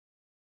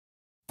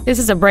This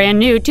is a brand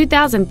new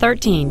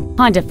 2013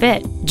 Honda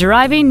Fit.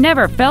 Driving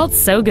never felt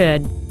so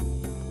good.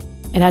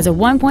 It has a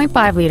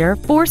 1.5-liter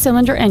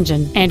four-cylinder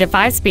engine and a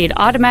 5-speed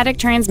automatic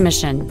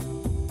transmission.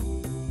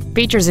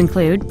 Features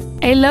include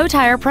a low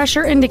tire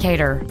pressure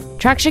indicator,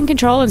 traction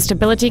control and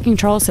stability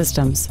control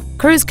systems,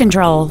 cruise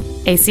control,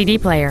 a CD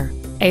player,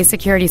 a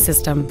security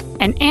system,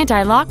 an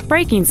anti-lock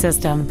braking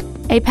system,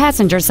 a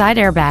passenger side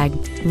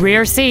airbag,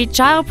 rear seat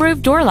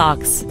child-proof door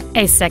locks,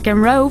 a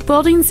second-row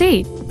folding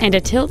seat, and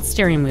a tilt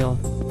steering wheel.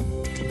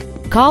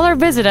 Call or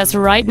visit us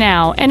right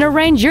now and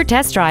arrange your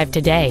test drive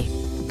today.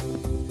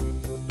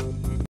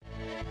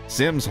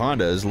 Sims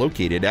Honda is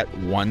located at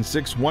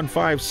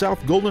 1615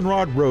 South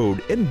Goldenrod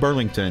Road in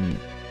Burlington.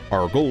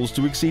 Our goal is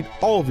to exceed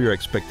all of your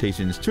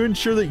expectations to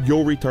ensure that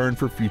you'll return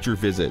for future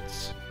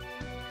visits.